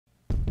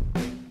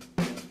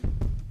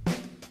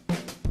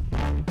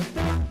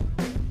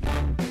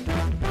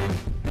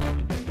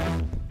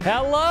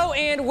Hello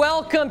and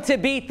welcome to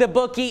Beat the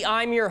Bookie.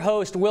 I'm your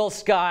host, Will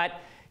Scott,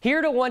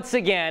 here to once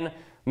again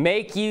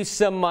make you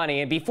some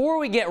money. And before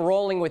we get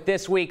rolling with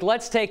this week,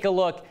 let's take a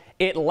look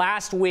at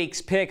last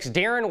week's picks.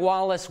 Darren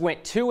Wallace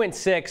went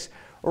 2-6.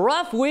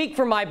 Rough week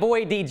for my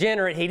boy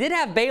Degenerate. He did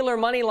have Baylor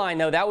money line,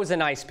 though. That was a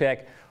nice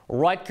pick.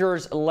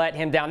 Rutgers let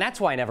him down.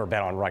 That's why I never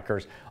bet on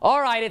Rutgers.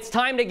 All right, it's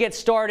time to get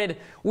started.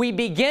 We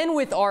begin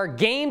with our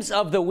games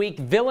of the week.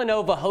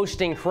 Villanova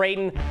hosting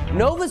Creighton.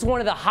 Nova's one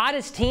of the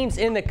hottest teams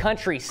in the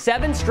country.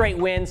 7 straight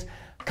wins,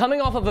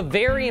 coming off of a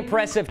very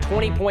impressive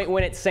 20-point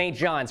win at St.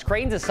 John's.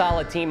 Creighton's a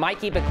solid team.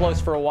 Might keep it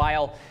close for a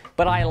while,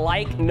 but I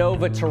like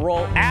Nova to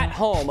roll at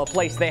home, a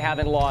place they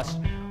haven't lost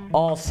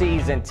all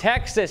season.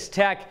 Texas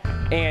Tech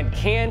and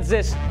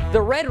Kansas.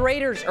 The Red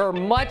Raiders are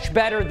much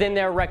better than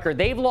their record.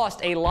 They've lost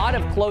a lot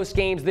of close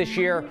games this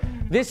year.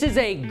 This is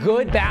a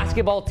good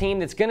basketball team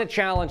that's going to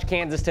challenge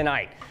Kansas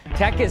tonight.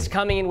 Tech is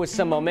coming in with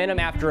some momentum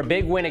after a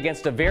big win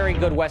against a very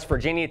good West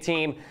Virginia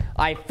team.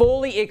 I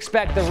fully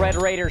expect the Red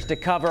Raiders to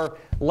cover.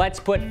 Let's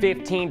put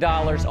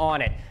 $15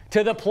 on it.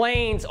 To the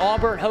Plains,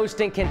 Auburn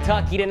hosting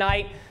Kentucky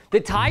tonight. The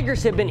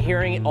Tigers have been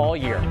hearing it all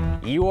year.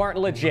 You aren't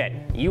legit.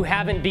 You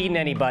haven't beaten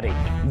anybody.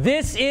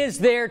 This is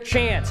their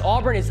chance.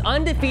 Auburn is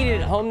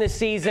undefeated at home this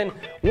season.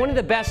 One of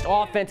the best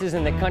offenses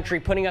in the country,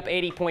 putting up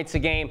 80 points a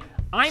game.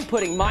 I'm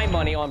putting my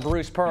money on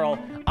Bruce Pearl.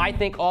 I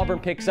think Auburn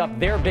picks up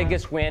their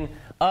biggest win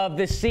of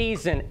the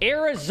season.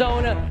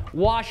 Arizona,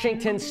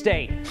 Washington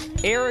State.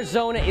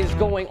 Arizona is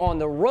going on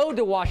the road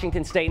to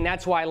Washington State, and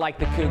that's why I like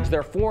the Cougs.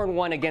 They're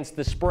 4-1 against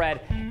the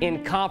spread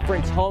in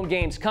conference home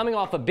games, coming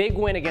off a big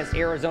win against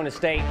Arizona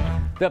State.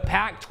 The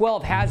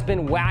Pac-12 has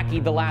been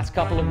wacky the last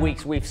couple of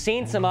weeks. We've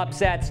seen some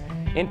upsets,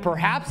 and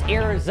perhaps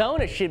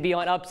Arizona should be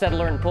on upset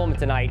alert in Pullman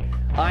tonight.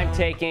 I'm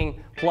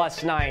taking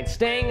 +9.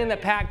 Staying in the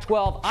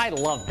Pac-12, I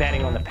love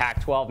betting on the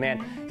Pac-12, man.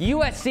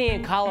 USC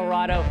and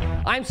Colorado,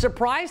 I'm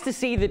surprised to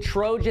see the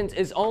Trojans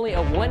is only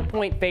a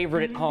 1-point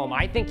favorite at home.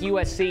 I think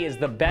USC is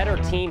the better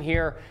team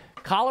here.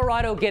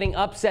 Colorado getting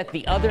upset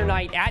the other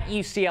night at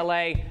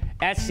UCLA.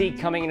 SC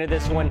coming into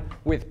this one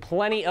with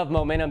plenty of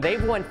momentum.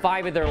 They've won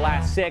 5 of their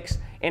last 6,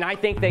 and I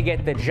think they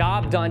get the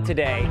job done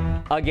today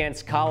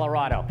against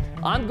Colorado.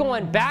 I'm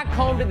going back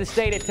home to the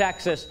state of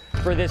Texas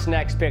for this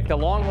next pick. The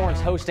Longhorns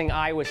hosting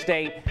Iowa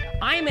State.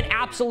 I'm in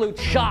absolute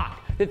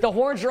shock that the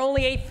Horns are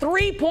only a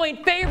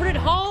 3-point favorite at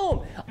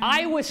home.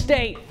 Iowa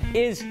State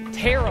is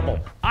terrible.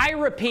 I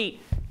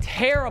repeat,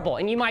 terrible.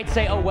 And you might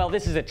say, oh, well,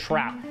 this is a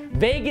trap.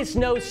 Vegas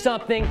knows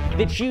something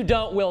that you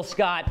don't, Will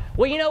Scott.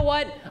 Well, you know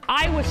what?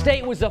 Iowa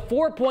State was a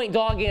 4-point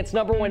dog against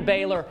 #1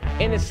 Baylor,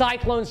 and the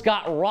Cyclones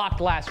got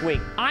rocked last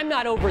week. I'm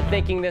not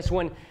overthinking this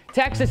one.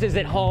 Texas is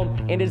at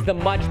home and is the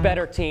much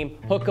better team.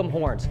 Hook 'em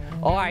Horns.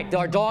 All right,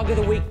 our dog of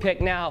the week pick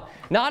now.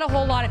 Not a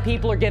whole lot of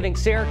people are giving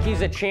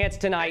Syracuse a chance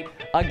tonight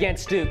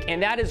against Duke,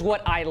 and that is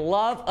what I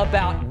love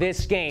about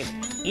this game.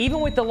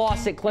 Even with the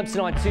loss at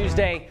Clemson on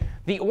Tuesday,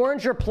 the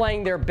Orange are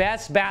playing their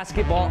best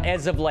basketball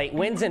as of late.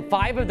 Wins in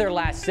 5 of their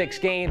last 6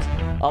 games.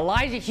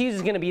 Elijah Hughes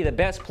is going to be the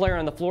best player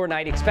on the floor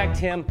tonight. Expect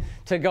him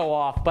to go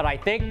off, but I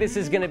think this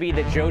is going to be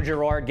the Joe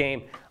Girard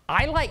game.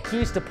 I like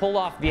Hughes to pull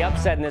off the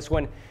upset in this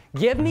one.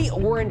 Give me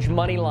Orange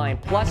money line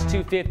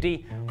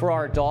 +250 for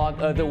our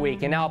dog of the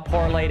week. And now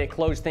parlay to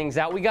close things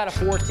out. We got a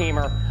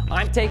 4-teamer.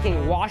 I'm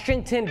taking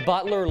Washington,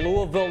 Butler,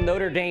 Louisville,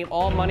 Notre Dame,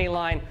 all money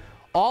line.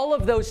 All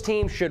of those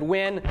teams should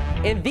win.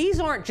 And these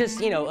aren't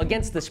just,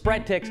 against the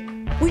spread picks.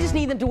 We just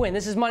need them to win.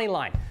 This is money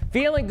line.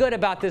 Feeling good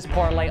about this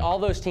parlay. All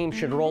those teams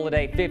should roll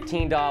today.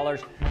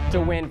 $15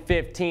 to win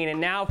 15. And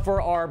now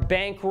for our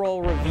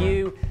bankroll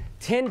review.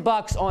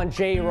 $10 on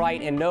Jay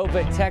Wright and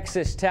Nova,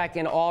 Texas Tech,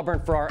 and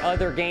Auburn for our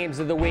other games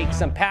of the week.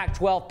 Some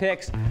Pac-12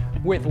 picks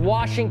with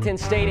Washington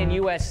State and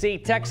USC.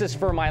 Texas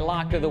for my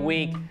lock of the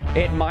week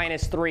at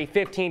 -3.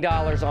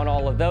 $15 on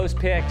all of those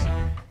picks.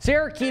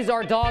 Syracuse,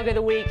 our dog of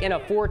the week, and a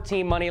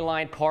 4-team money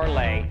line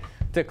parlay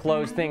to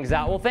close things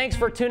out. Well, thanks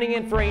for tuning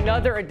in for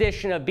another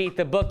edition of Beat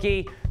the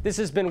Bookie. This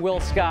has been Will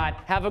Scott.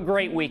 Have a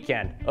great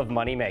weekend of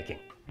money making.